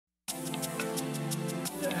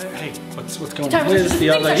Wait, what's going on? Where's the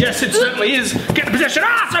other? Yes, it certainly is. Get the possession.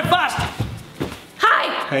 Ah, so fast.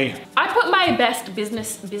 Hi. Hey. I put my best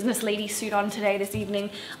business lady suit on today, this evening.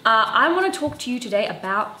 I want to talk to you today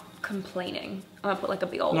about complaining. I'm gonna put like a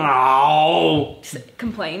big old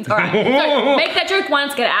complaints. All right. So make that joke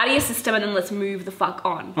once, get it out of your system, and then let's move the fuck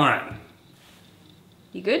on. All right.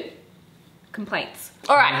 You good? Complaints.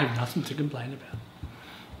 All right. I have nothing to complain about.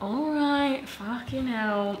 All right. Fucking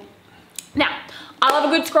hell. Now, I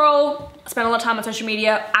love a good scroll, spend a lot of time on social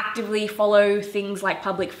media, actively follow things like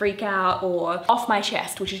Public Freakout or Off My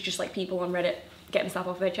Chest, which is just like people on Reddit getting stuff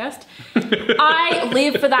off their chest. I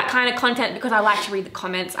live for that kind of content because I like to read the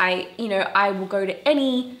comments. I will go to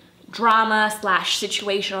any drama /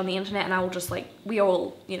 situation on the internet and I will just like, we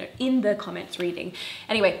all, in the comments reading.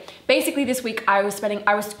 Anyway, basically this week I was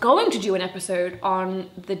going to do an episode on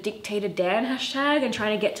the Dictator Dan hashtag and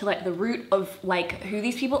trying to get to like the root of like who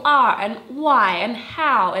these people are and why and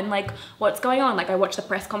how and like what's going on. Like I watched the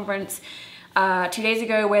press conference 2 days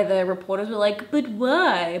ago where the reporters were like, but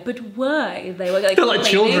why? They were like, they're like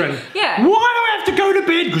children. Yeah. Why do I have to go to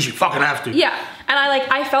bed? Because you fucking have to. Yeah. And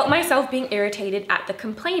I felt myself being irritated at the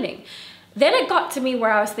complaining. Then it got to me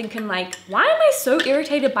where I was thinking like, why am I so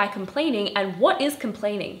irritated by complaining and what is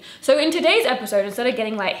complaining? So in today's episode, instead of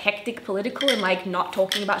getting like hectic political and like not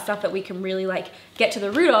talking about stuff that we can really like get to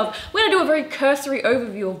the root of, we're gonna do a very cursory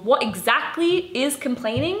overview of what exactly is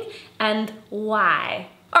complaining and why.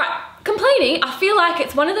 All right, complaining, I feel like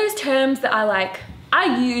it's one of those terms that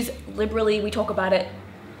I use liberally. We talk about it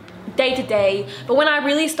day to day, but when I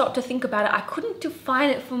really stopped to think about it, I couldn't define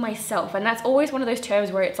it for myself. And that's always one of those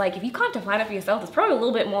terms where it's like, if you can't define it for yourself, there's probably a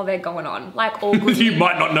little bit more there going on. Like all good. You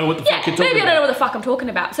might not know what the fuck you're talking about. Maybe I don't know what the fuck I'm talking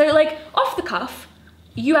about. So like off the cuff,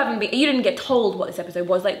 you didn't get told what this episode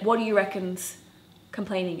was. Like, what do you reckon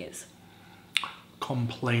complaining is?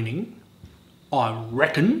 Complaining, I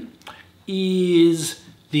reckon, is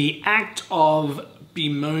the act of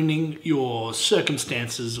bemoaning your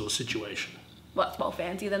circumstances or situation. Well, it's well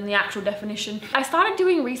fancier than the actual definition. I started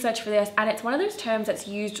doing research for this and it's one of those terms that's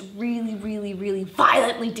used really, really, really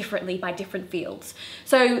violently differently by different fields.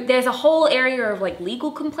 So there's a whole area of like legal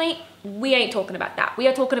complaint. We ain't talking about that. We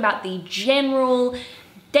are talking about the general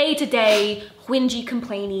day-to-day whingy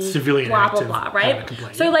complaining, civilian blah, blah, blah, right?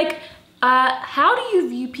 So like, how do you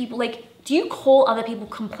view people, like, do you call other people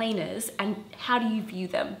complainers and how do you view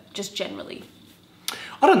them just generally?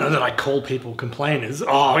 I don't know that I call people complainers.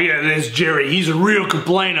 Oh yeah, there's Jerry, he's a real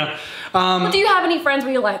complainer. But do you have any friends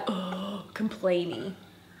where you're like, oh, complaining?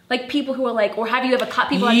 Like people who are like, or have you ever cut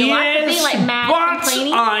people out of your life for being like mad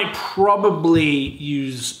complaining? I probably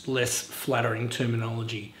use less flattering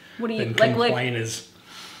terminology than complainers.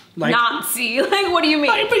 Like Nazi, like what do you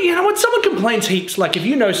mean? But you know, when someone complains heaps, like if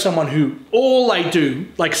you know someone who all they do,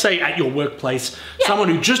 like say at your workplace, someone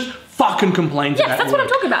who just fucking complains about that's work. what I'm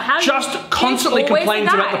talking about. How just constantly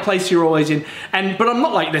complains about the place you're always in. But I'm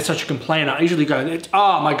not like they're such a complainer. I usually go,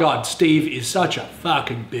 oh my god, Steve is such a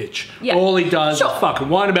fucking bitch. Yeah. All he does is fucking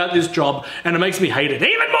whine about this job, and it makes me hate it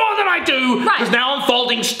even more than I do. Because now I'm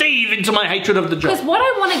folding Steve into my hatred of the job. Because what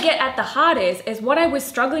I want to get at the heart is what I was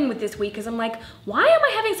struggling with this week. Is I'm like, why am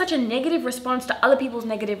I having such a negative response to other people's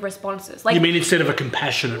negative responses? Like, you mean instead of a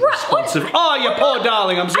compassionate response of, oh, you poor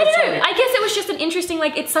darling, I'm so sorry. I don't know. I guess it was just an interesting,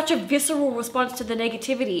 like, it's such a visceral response to the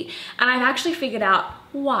negativity, and I've actually figured out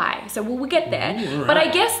why. So we'll get there. Ooh, but I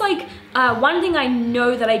guess like one thing I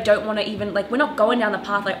know that I don't want to even like, we're not going down the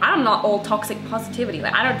path, like I'm not all toxic positivity.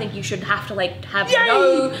 Like I don't think you should have to like have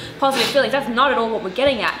no positive feelings. That's not at all what we're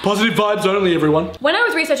getting at. Positive vibes only, everyone. When I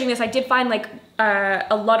was researching this, I did find like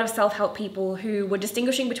a lot of self-help people who were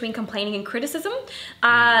distinguishing between complaining and criticism.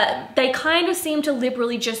 They kind of seem to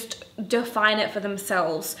liberally just define it for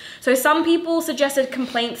themselves. So some people suggested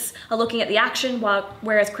complaints are looking at the action,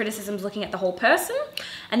 whereas criticism's looking at the whole person.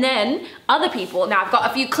 And then other people, now I've got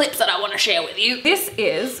a few clips that I want to share with you.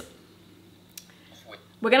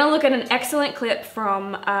 We're gonna look at an excellent clip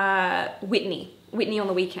from Whitney on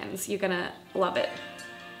the Weekends. You're gonna love it.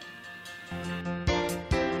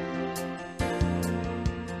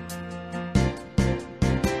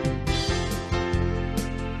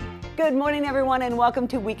 Good morning, everyone, and welcome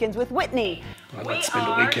to Weekends with Whitney. Let's spend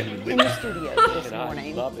a weekend with Whitney. In the studio this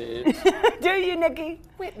morning. I love it. Do you, Nikki?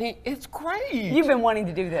 Whitney, it's great. You've been wanting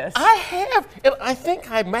to do this. I have, and I think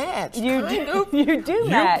I matched. You do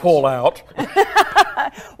match. You pull out.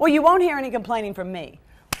 Well, you won't hear any complaining from me.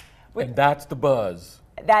 And that's the buzz.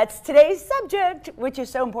 That's today's subject, which is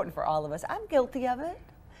so important for all of us. I'm guilty of it.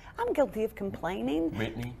 I'm guilty of complaining.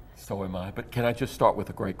 Whitney, so am I. But can I just start with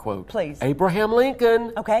a great quote? Please. Abraham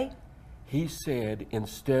Lincoln. Okay. He said,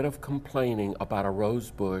 instead of complaining about a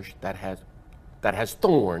rose bush that has that has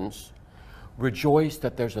thorns, rejoice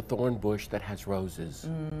that there's a thorn bush that has roses.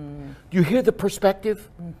 Do you hear the perspective?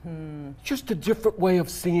 Just a different way of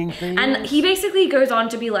seeing things. And he basically goes on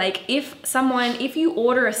to be like, if you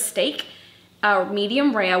order a steak,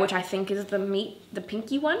 medium rare, which I think is the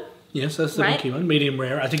pinky one. Yes, that's the pinky one, medium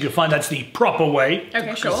rare. I think you'll find that's the proper way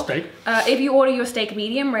to cook a steak. If you order your steak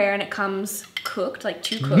medium rare and it comes cooked, like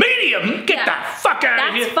too cooked. Medium? Get the fuck out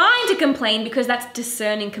of here. That's fine to complain because that's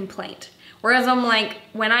discerning complaint. Whereas I'm like,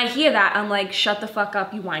 when I hear that, I'm like, shut the fuck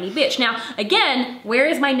up, you whiny bitch. Now, again, where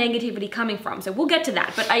is my negativity coming from? So we'll get to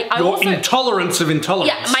that. But Your intolerance of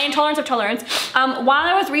intolerance. Yeah, my intolerance of tolerance. While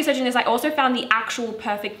I was researching this, I also found the actual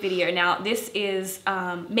perfect video. Now, this is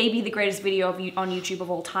maybe the greatest video on YouTube of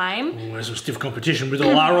all time. Oh, there's some stiff competition with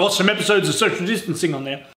all our awesome episodes of social distancing on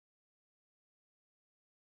there.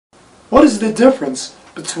 What is the difference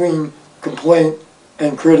between complaint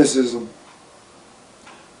and criticism?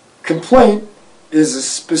 Complaint is a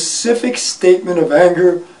specific statement of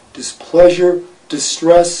anger, displeasure,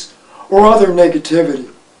 distress, or other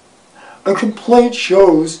negativity. A complaint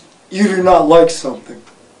shows you do not like something.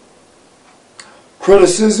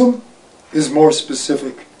 Criticism is more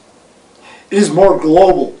specific. It is more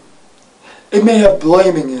global. It may have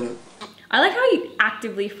blaming in it. I like how he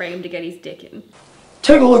actively framed to get his dick in.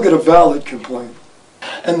 Take a look at a valid complaint.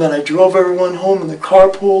 And then I drove everyone home in the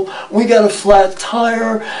carpool. We got a flat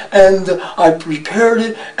tire, and I repaired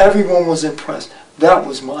it. Everyone was impressed. That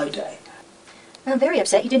was my day. I'm very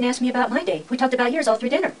upset you didn't ask me about my day. We talked about yours all through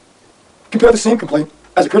dinner. Compare the same complaint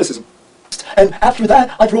as a criticism. And after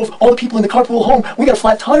that, I drove all the people in the carpool home. We got a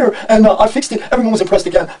flat tire, and I fixed it. Everyone was impressed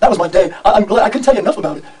again. That was my day. I'm glad. I couldn't tell you enough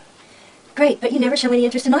about it. Great, but you never show any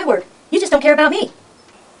interest in my work. You just don't care about me.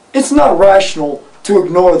 It's not rational to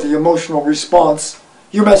ignore the emotional response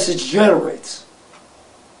your message generates.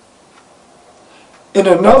 In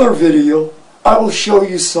another video, I will show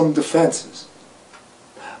you some defenses.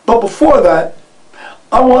 But before that,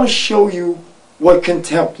 I want to show you what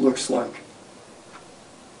contempt looks like.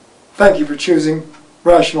 Thank you for choosing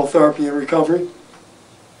Rational Therapy and Recovery.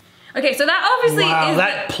 Okay, so that obviously is...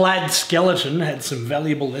 that plaid skeleton had some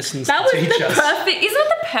valuable lessons to teach us. That was the perfect... Isn't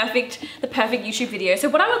that the perfect YouTube video? So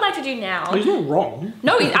what I would like to do now... Oh, he's not wrong.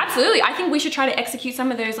 No, absolutely. I think we should try to execute some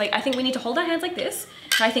of those, like, I think we need to hold our hands like this.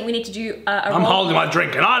 And I think we need to do I'm holding my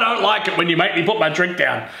drink, and I don't like it when you make me put my drink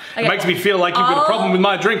down. Okay. It makes me feel like you've got a problem with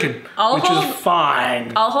my drinking, which is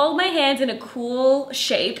fine. I'll hold my hands in a cool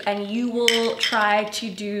shape, and you will try to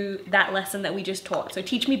do that lesson that we just taught. So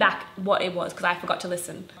teach me back what it was, because I forgot to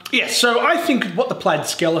listen. Yes, so I think what the plaid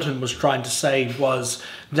skeleton was trying to say was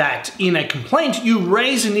that in a complaint, you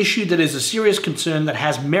raise an issue that is a serious concern that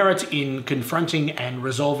has merit in confronting and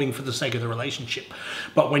resolving for the sake of the relationship.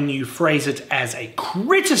 But when you phrase it as a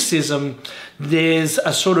criticism, there's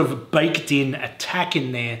a sort of baked-in attack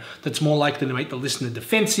in there that's more likely to make the listener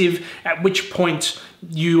defensive, at which point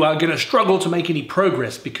you are going to struggle to make any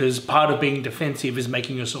progress because part of being defensive is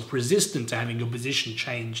making yourself resistant to having your position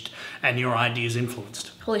changed and your ideas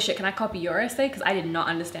influenced. Holy shit, can I copy your essay? Because I did not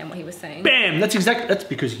understand what he was saying. Bam! That's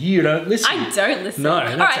because you don't listen. I don't listen.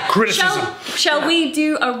 No, that's a criticism. Shall we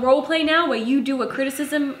do a role play now where you do a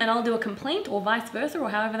criticism and I'll do a complaint, or vice versa, or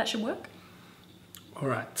however that should work? All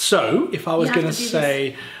right. So if I was going to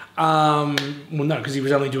say... well, no, because he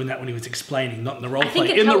was only doing that when he was explaining, not in the role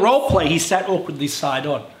play. In the role play, he sat awkwardly side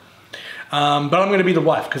on. But I'm going to be the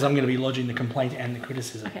wife because I'm going to be lodging the complaint and the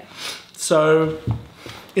criticism. Okay. So,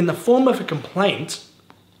 in the form of a complaint,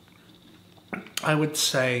 I would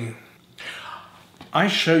say, I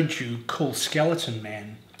showed you Cool Skeleton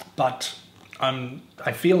Man, but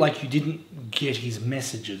I feel like you didn't get his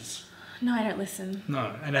messages. No, I don't listen.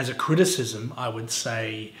 No, and as a criticism, I would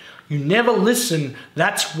say, you never listen.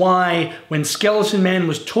 That's why when Skeleton Man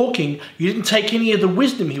was talking, you didn't take any of the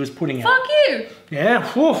wisdom he was putting out. Fuck you! Yeah,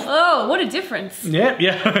 woof. Oh, what a difference. Yeah.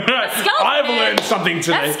 I've learned something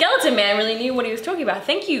today. That Skeleton Man really knew what he was talking about.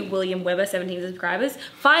 Thank you, William Webber, 17 subscribers.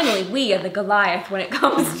 Finally, we are the Goliath when it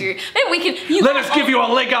comes to... Maybe we can... Let us give you a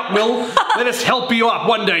leg up, Will. Let us help you up.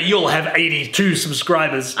 One day you'll have 82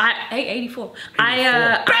 subscribers. 84.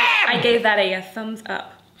 I gave that a thumbs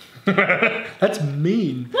up. That's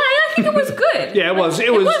mean. Well, I think it was good. Yeah, it was.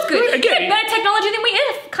 It was good. Again, we had better technology than we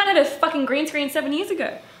had. Kind of a fucking green screen 7 years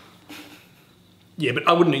ago. Yeah, but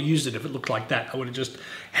I wouldn't have used it if it looked like that. I would have just...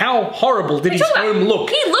 How horrible did his home look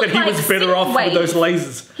that he was better off with those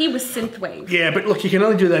lasers? He was synthwave. Yeah, but look, you can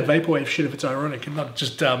only do that vaporwave shit if it's ironic and not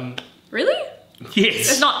just... Really?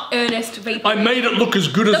 Yes. It's not earnest vaporwave. I made it look as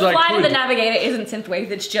good as I could. The Flight of the Navigator isn't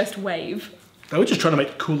synthwave, it's just wave. They were just trying to make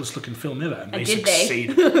the coolest looking film ever, and they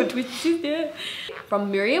succeeded. From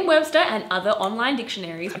Merriam-Webster and other online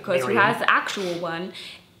dictionaries, because who has the actual one,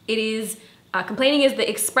 it is, complaining is the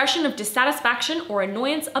expression of dissatisfaction or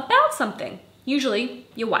annoyance about something, usually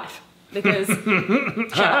your wife, because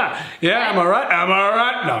shut up. Yeah, am I right? Am I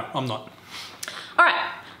right? No, I'm not. All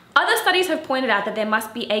right. Other studies have pointed out that there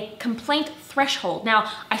must be a complaint threshold.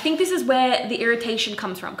 Now, I think this is where the irritation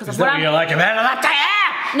comes from. Because is that what you're like,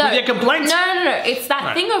 no, with your complaints? No. It's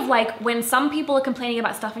that thing of like when some people are complaining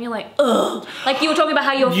about stuff and you're like, ugh. Like you were talking about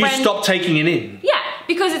how your friend... You stop taking it in. Yeah,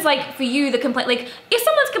 because it's like for you, the complaint, like if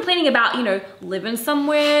someone's complaining about, you know, living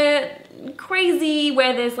somewhere crazy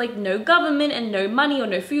where there's like no government and no money or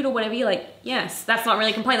no food or whatever, you're like, yes, that's not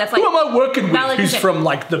really a complaint. That's like, who am I working with who's from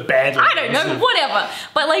like the bad I don't know, whatever.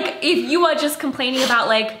 But like if you are just complaining about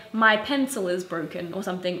like my pencil is broken or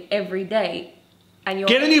something every day and you're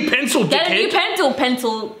get a new pencil, get a new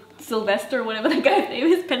pencil Sylvester or whatever the guy's name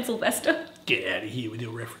is, Pencilvester. Get out of here with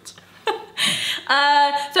your reference.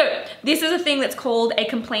 So this is a thing that's called a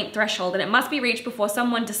complaint threshold, and it must be reached before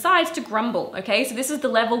someone decides to grumble, okay? So this is the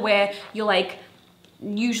level where you're like,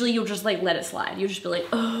 usually you'll just like let it slide. You'll just be like,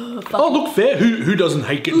 oh, fuck. Oh, look, fair. Who doesn't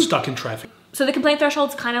hate getting stuck in traffic? So the complaint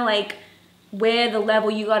threshold's kind of like where the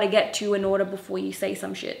level you gotta get to in order before you say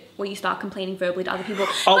some shit, where you start complaining verbally to other people.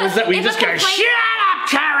 Oh, is that where you just go, shut up,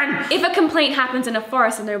 Karen! If a complaint happens in a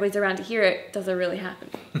forest and nobody's around to hear it, does it really happen?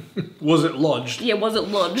 Was it lodged? Yeah, was it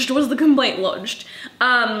lodged? Was the complaint lodged?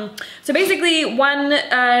 So basically, one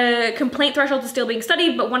complaint threshold is still being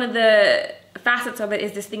studied, but one of the facets of it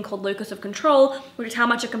is this thing called locus of control, which is how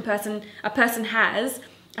much a person has,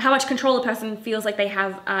 how much control a person feels like they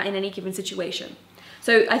have in any given situation.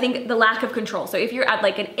 So I think the lack of control. So if you're at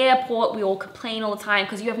like an airport, we all complain all the time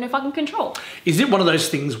because you have no fucking control. Is it one of those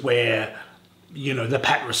things where, you know, the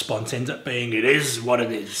pat response ends up being, it is what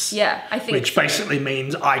it is? Yeah, I think. Which basically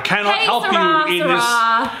means I cannot help you in this.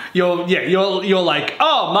 You're like,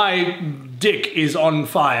 oh, my dick is on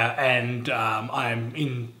fire and I'm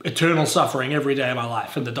in eternal suffering every day of my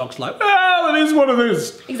life. And the doc's like, well, it is what it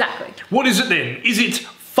is. Exactly. What is it then? Is it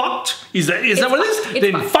fucked? Is that what it is?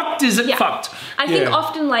 It's then fucked is it fucked? I think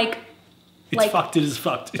often like... It's fucked, it is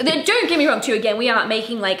fucked. Don't get me wrong too, again, we aren't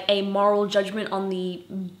making like a moral judgment on the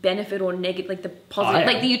benefit or negative, like the positive,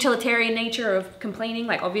 like the utilitarian nature of complaining.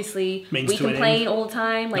 Like obviously we complain all the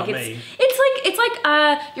time. Like it's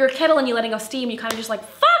like you're a kettle and you're letting off steam, you kind of just like,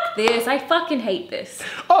 fuck this, I fucking hate this.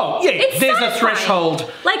 Oh yeah, there's a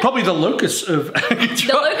threshold, like, probably the locus of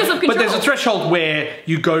control. But there's a threshold where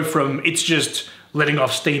you go from it's just letting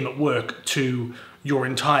off steam at work to your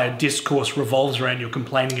entire discourse revolves around your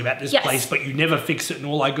complaining about this place, but you never fix it, and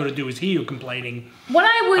all I got to do is hear you complaining. What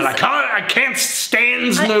I was, and I can't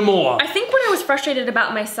stand no more. I think what I was frustrated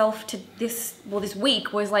about myself to this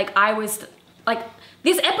week was like I was like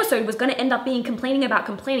this episode was going to end up being complaining about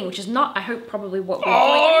complaining, which is not, I hope, probably what we're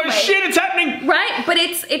doing anyway. Shit, it's happening! Right? But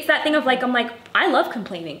it's that thing of like, I'm like, I love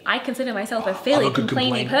complaining. I consider myself a fairly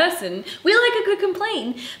complaining person. We like a good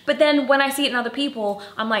complain. But then when I see it in other people,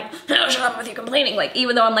 I'm like, oh, shut up with your complaining. Like,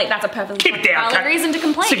 even though I'm like, that's a perfectly valid reason to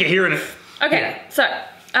complain. Sick of hearing it. Okay, so,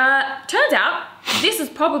 turns out, this is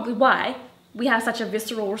probably why we have such a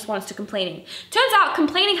visceral response to complaining. Turns out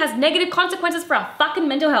complaining has negative consequences for our fucking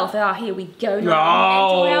mental health. Oh, here we go.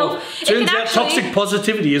 Mental health. Turns out toxic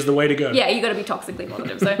positivity is the way to go. Yeah, you gotta be toxically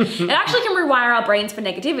positive. So it actually can rewire our brains for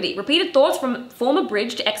negativity. Repeated thoughts form a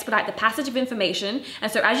bridge to expedite the passage of information.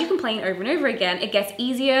 And so as you complain over and over again, it gets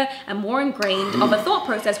easier and more ingrained of a thought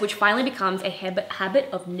process, which finally becomes a habit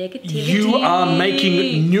of negativity. You are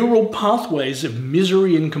making neural pathways of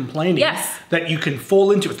misery and complaining that you can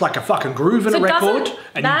fall into. It's like a fucking groove in a record,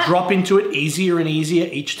 and you drop into it easier and easier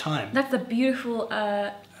each time. That's a beautiful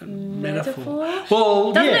metaphor.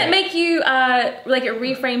 Well, doesn't it make you like it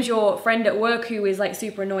reframes your friend at work who is like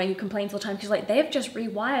super annoying, who complains all the time because like they've just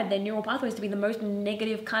rewired their neural pathways to be the most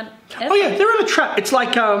negative kind ever. Oh yeah, they're in a trap. It's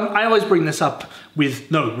like I always bring this up with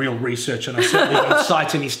no real research, and I certainly don't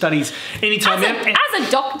cite any studies. Anytime as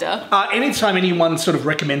a doctor, anytime anyone sort of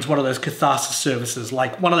recommends one of those catharsis services,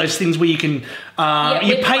 like one of those things where you can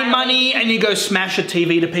you pay money and you go smash a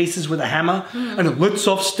TV to pieces with a hammer and it lets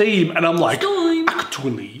off steam, and I'm like,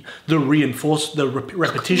 actually, the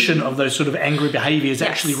repetition of those sort of angry behaviors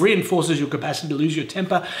actually reinforces your capacity to lose your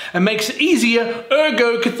temper and makes it easier.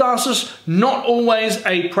 Ergo, catharsis, not always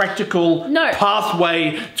a practical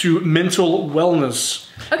pathway to mental wellness.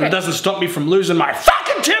 Okay. But it doesn't stop me from losing my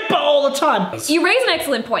fucking temper all the time. You raise an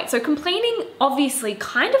excellent point. So complaining obviously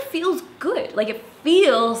kind of feels good. Like it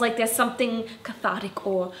feels like there's something cathartic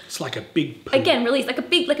or... It's like a big poo. Again, release, like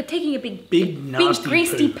taking a big nasty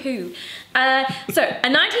greasy poo. So a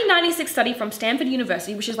 1996 study from Stanford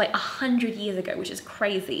University, which is like 100 years ago, which is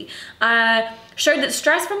crazy, showed that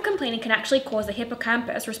stress from complaining can actually cause the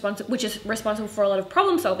hippocampus, which is responsible for a lot of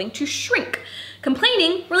problem solving, to shrink.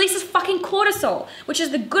 Complaining releases fucking cortisol, which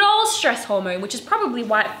is the good old stress hormone, which is probably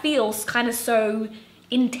why it feels kind of so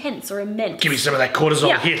intense or immense. Give me some of that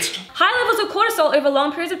cortisol hit. High levels of cortisol over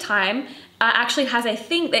long periods of time actually has a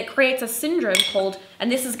thing that creates a syndrome called,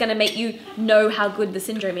 and this is going to make you know how good the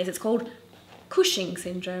syndrome is, it's called Cushing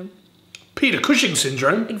Syndrome. Peter Cushing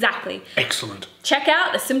Syndrome? Exactly. Excellent. Check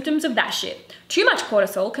out the symptoms of that shit. Too much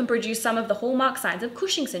cortisol can produce some of the hallmark signs of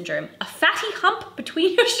Cushing Syndrome. A fatty hump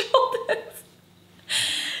between your shoulders,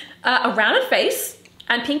 a rounded face,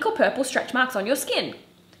 and pink or purple stretch marks on your skin.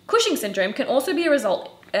 Cushing syndrome can also result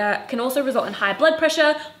in high blood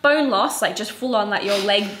pressure, bone loss, like just full on, like your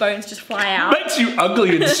leg bones just fly out. Makes you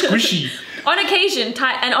ugly and squishy. on occasion,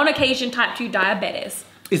 type 2 diabetes.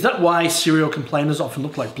 Is that why serial complainers often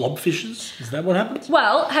look like blobfishes? Is that what happens?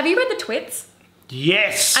 Well, have you read the twits?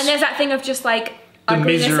 Yes. And there's that thing of just like the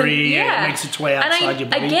misery makes its way outside your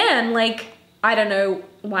body. Again, like, I don't know,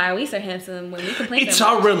 why are we so handsome when we complain? It's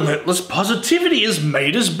our relentless positivity has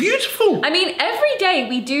made us beautiful. I mean, every day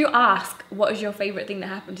we do ask, what was your favorite thing that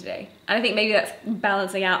happened today? And I think maybe that's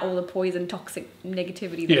balancing out all the poison, toxic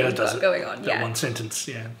negativity that we've got going on. That one sentence,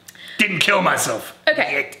 Didn't kill myself.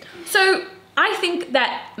 Okay, so I think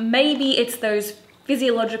that maybe it's those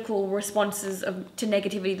physiological responses to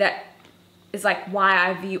negativity that is like why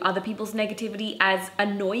I view other people's negativity as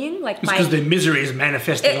annoying. Like because their misery is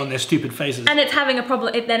manifesting on their stupid faces, and it's having a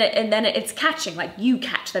problem. Then it's catching, like you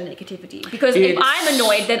catch the negativity. Because if I'm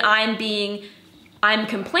annoyed, then I'm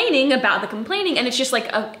complaining about the complaining, and it's just like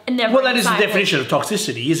a never. Well, that is the definition of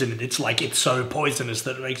toxicity, isn't it? It's like it's so poisonous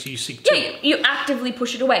that it makes you sick too. Yeah, you actively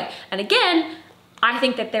push it away. And again, I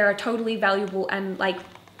think that there are totally valuable and like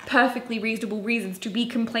perfectly reasonable reasons to be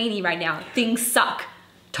complaining right now. Things suck.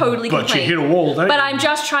 Totally complain. But you hit a wall, don't you? But I'm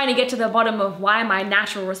just trying to get to the bottom of why my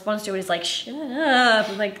natural response to it is like, shut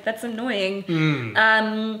up. Like, that's annoying.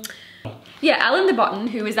 Yeah, Alan de Botton,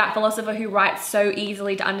 who is that philosopher who writes so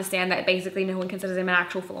easily to understand that basically no one considers him an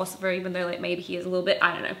actual philosopher, even though like maybe he is a little bit,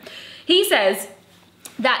 I don't know. He says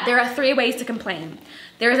that there are 3 ways to complain.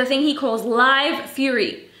 There is a thing he calls live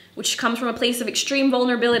fury, which comes from a place of extreme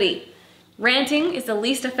vulnerability. Ranting is the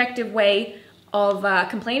least effective way of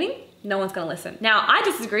complaining. No one's gonna listen. Now, I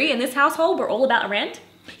disagree. In this household, we're all about a rant.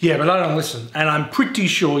 Yeah, but I don't listen. And I'm pretty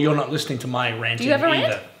sure you're not listening to my ranting Do you have a either.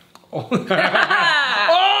 Rant?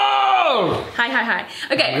 Oh! Hi.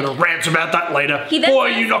 Okay. I'm gonna rant about that later. Boy,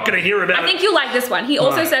 you're not gonna hear about it. I think you'll like this one. He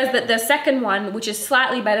also says that the second one, which is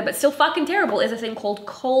slightly better but still fucking terrible, is a thing called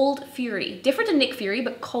cold fury. Different to Nick Fury,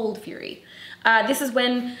 but cold fury. This is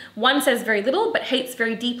when one says very little but hates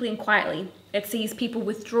very deeply and quietly. It sees people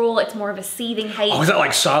withdraw. It's more of a seething hate. Oh, is that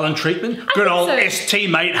like silent treatment? Good old ST,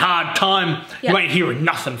 mate, hard time. Yeah. You ain't hearing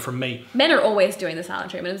nothing from me. Men are always doing the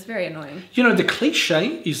silent treatment. It's very annoying. You know, the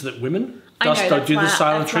cliche is that women just don't do the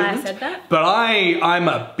silent treatment. That's why I said that. But I'm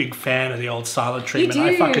a big fan of the old silent treatment.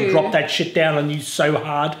 I fucking drop that shit down on you so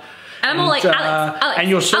hard. And I'm all like, Alex. And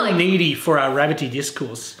you're so needy for our rabbity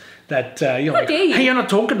discourse that you're like, hey, you're not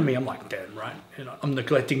talking to me. I'm like, damn right. You know, I'm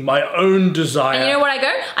neglecting my own desire. And you know what I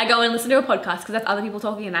go? I go and listen to a podcast because that's other people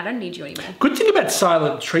talking and I don't need you anymore. Good thing about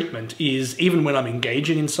silent treatment is even when I'm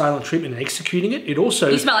engaging in silent treatment and executing it, it also...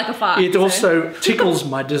 You smell like a fart. It also tickles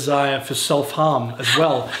my desire for self-harm as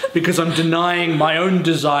well because I'm denying my own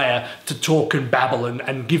desire to talk and babble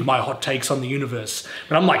and give my hot takes on the universe.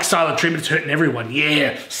 But I'm like, silent treatment's hurting everyone.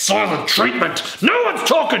 Yeah, silent treatment. No one's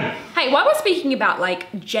talking. Hey, while we're speaking about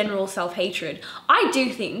like general self-hatred, I do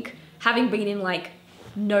think, having been in like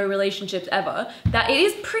no relationships ever, that it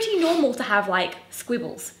is pretty normal to have like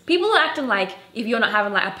squibbles. People are acting like if you're not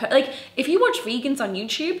having like if you watch vegans on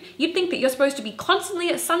YouTube, you'd think that you're supposed to be constantly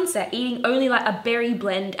at sunset eating only like a berry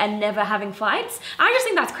blend and never having fights. I just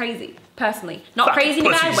think that's crazy, personally. Not crazy in a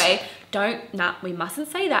bad way. We mustn't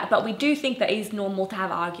say that, but we do think that it is normal to have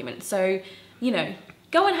arguments. So, you know,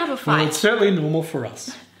 go and have a fight. Well, it's certainly normal for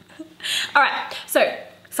us. All right, so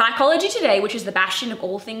Psychology Today, which is the bastion of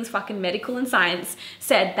all things fucking medical and science,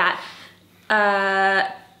 said that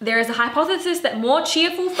there is a hypothesis that more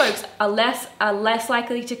cheerful folks are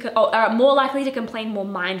more likely to complain more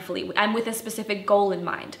mindfully and with a specific goal in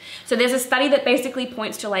mind. So there's a study that basically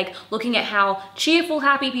points to like looking at how cheerful,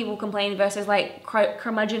 happy people complain versus like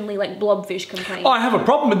curmudgeonly, like blobfish complain. I have a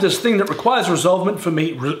problem with this thing that requires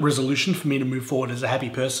resolution for me to move forward as a happy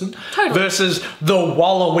person. Totally. Versus the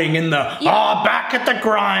wallowing in the back at the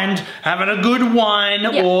grind, having a good wine,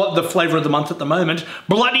 or the flavor of the month at the moment,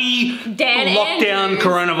 bloody lockdown,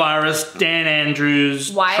 coronavirus, Dan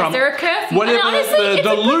Andrews, Why Trump, is there a curfew? whatever Honestly,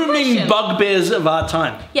 the looming bugbears of our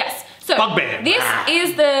time. Yes. So Bugbear. This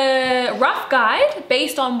is the rough guide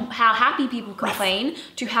based on how happy people complain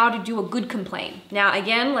to how to do a good complain. Now,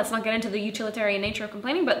 again, let's not get into the utilitarian nature of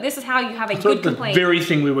complaining, but this is how you have a good complaint. The very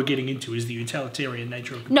thing we were getting into is the utilitarian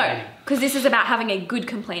nature of complaining. No, because this is about having a good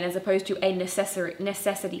complaint as opposed to a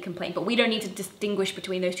necessity complaint. But we don't need to distinguish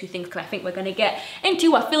between those two things because I think we're going to get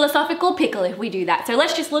into a philosophical pickle if we do that. So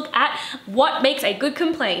let's just look at what makes a good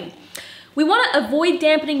complaint. We want to avoid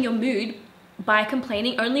dampening your mood by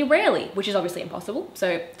complaining only rarely, which is obviously impossible.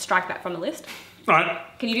 So strike that from the list. All right.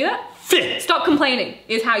 Can you do that? Fair. Stop complaining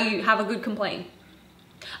is how you have a good complaint.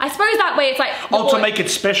 I suppose that way it's like... to make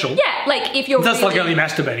it special. Yeah, like if you're... That's really, like only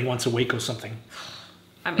masturbating once a week or something.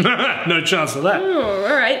 I mean... No chance of that.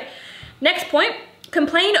 All right. Next point.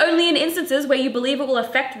 Complain only in instances where you believe it will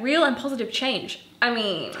affect real and positive change. I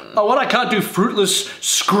mean... Oh, what? I can't do fruitless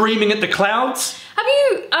screaming at the clouds? Have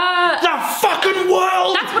you, The fucking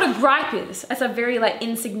world! That's what a gripe is. That's a very, like,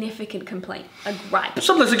 insignificant complaint. A gripe.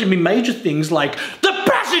 Sometimes it can be major things like the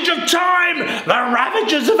passage of time, the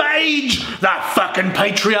ravages of age, the fucking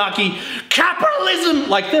patriarchy, capitalism.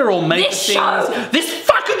 Like, they're all major things. This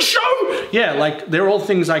fucking show! Yeah, like, they're all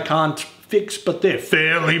things I can't fix, but they're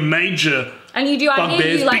fairly major. And you do, I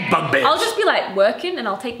hear you like, big bugbears. I'll just be like working and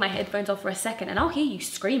I'll take my headphones off for a second and I'll hear you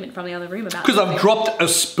screaming from the other room about because I've dropped a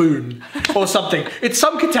spoon or something. It's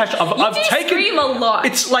some catastrophe. I've taken. Scream a lot.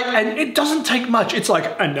 It's like, and it doesn't take much. It's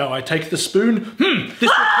like, and now I take the spoon. This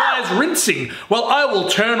requires rinsing. Well, I will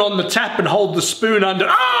turn on the tap and hold the spoon under.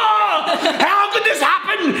 How could this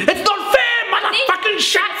happen? It's not fair, motherfucking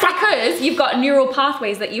shit. Because you've got neural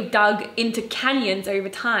pathways that you've dug into canyons over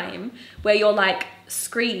time where you're like,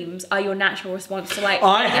 screams are your natural response to like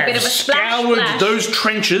a bit of a splash. Those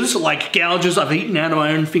trenches like gouges I've eaten out of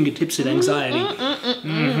my own fingertips in anxiety.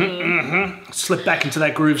 Slip back into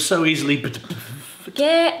that groove so easily.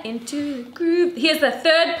 Get into the groove. Here's the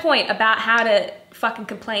third point about how to fucking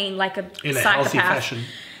complain like a in a psychopath. healthy fashion.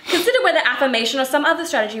 Consider whether affirmation or some other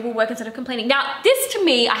strategy will work instead of complaining. Now, this to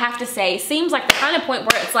me, I have to say, seems like the kind of point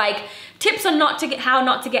where it's like tips on how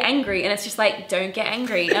not to get angry, and it's just like, don't get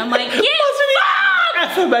angry. And I'm like,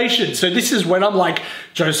 affirmation. So this is when I'm like,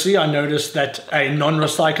 Josie, I noticed that a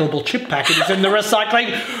non-recyclable chip packet is in the recycling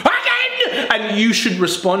again, and you should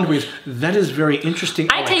respond with, that is very interesting,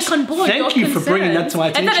 Alex. I take on board Thank you for bringing that to my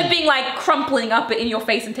attention. Instead of being like crumpling up it in your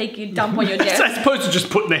face and taking a dump on your desk. As opposed to just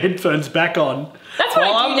putting the headphones back on. That's what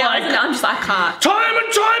I do now, isn't it? I'm just like, I can't. Time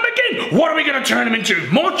and time again, what are we going to turn them into?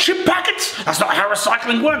 More chip packets? That's not how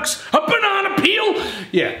recycling works. A banana peel?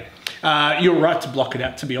 Yeah. You're right to block it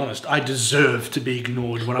out, to be honest. I deserve to be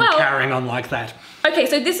ignored when I'm carrying on like that. Okay,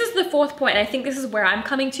 so this is the fourth point, and I think this is where I'm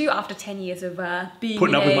coming to after 10 years of being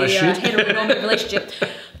putting up with my shit. Heteronormative relationship.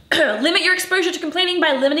 Limit your exposure to complaining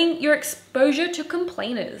by limiting your exposure to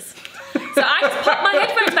complainers. So I just pop my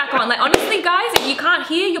headphones back on. Like, honestly, guys, if you can't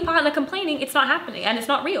hear your partner complaining, it's not happening and it's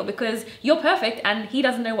not real because you're perfect and he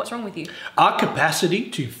doesn't know what's wrong with you. Our capacity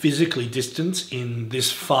to physically distance in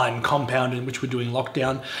this fine compound in which we're doing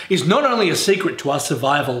lockdown is not only a secret to our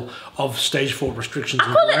survival of stage 4 restrictions.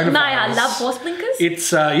 I call it I love horse blinkers.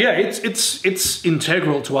 It's it's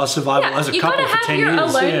integral to our survival as a couple for 10 years. You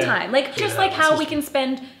gotta have your alone time. Like, just like how we can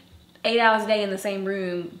spend 8 hours a day in the same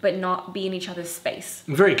room, but not be in each other's space.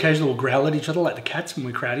 And very occasionally we'll growl at each other like the cats when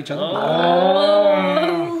we crowd each other.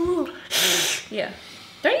 Yeah.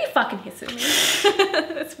 Don't you fucking hiss at me.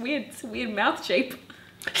 That's weird. It's a weird mouth shape.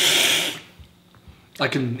 I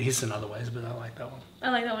can hiss in other ways, but I like that one. I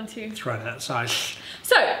like that one too. It's right outside.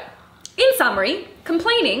 So, in summary,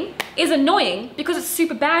 complaining is annoying because it's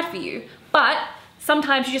super bad for you, but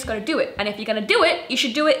sometimes you just gotta do it. And if you're gonna do it, you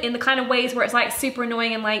should do it in the kind of ways where it's like super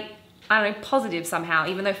annoying and like, I don't know, positive somehow,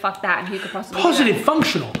 even though fuck that and who could possibly Positive,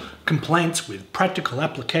 functional complaints with practical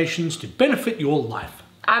applications to benefit your life.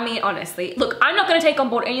 I mean, honestly, look, I'm not gonna take on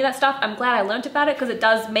board any of that stuff. I'm glad I learned about it because it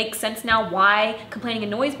does make sense now why complaining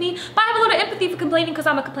annoys me. But I have a lot of empathy for complaining because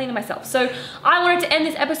I'm a complainer myself. So I wanted to end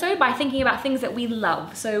this episode by thinking about things that we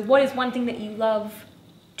love. So what is one thing that you love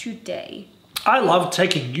today? I love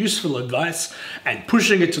taking useful advice and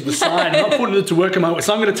pushing it to the side and not putting it to work in my way.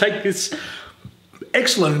 So I'm going to take this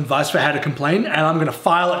excellent advice for how to complain, and I'm going to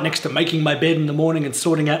file it next to making my bed in the morning and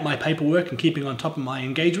sorting out my paperwork and keeping on top of my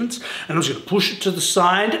engagements. And I'm just going to push it to the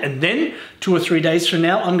side, and then 2 or 3 days from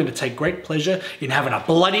now, I'm going to take great pleasure in having a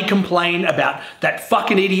bloody complain about that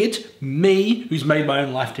fucking idiot, me, who's made my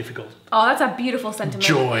own life difficult. Oh, that's a beautiful sentiment.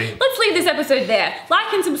 Joy. Let's leave this episode there.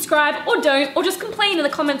 Like and subscribe, or don't, or just complain in the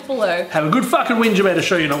comments below. Have a good fucking whinge about a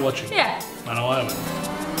show you're not watching. Yeah. I know I will.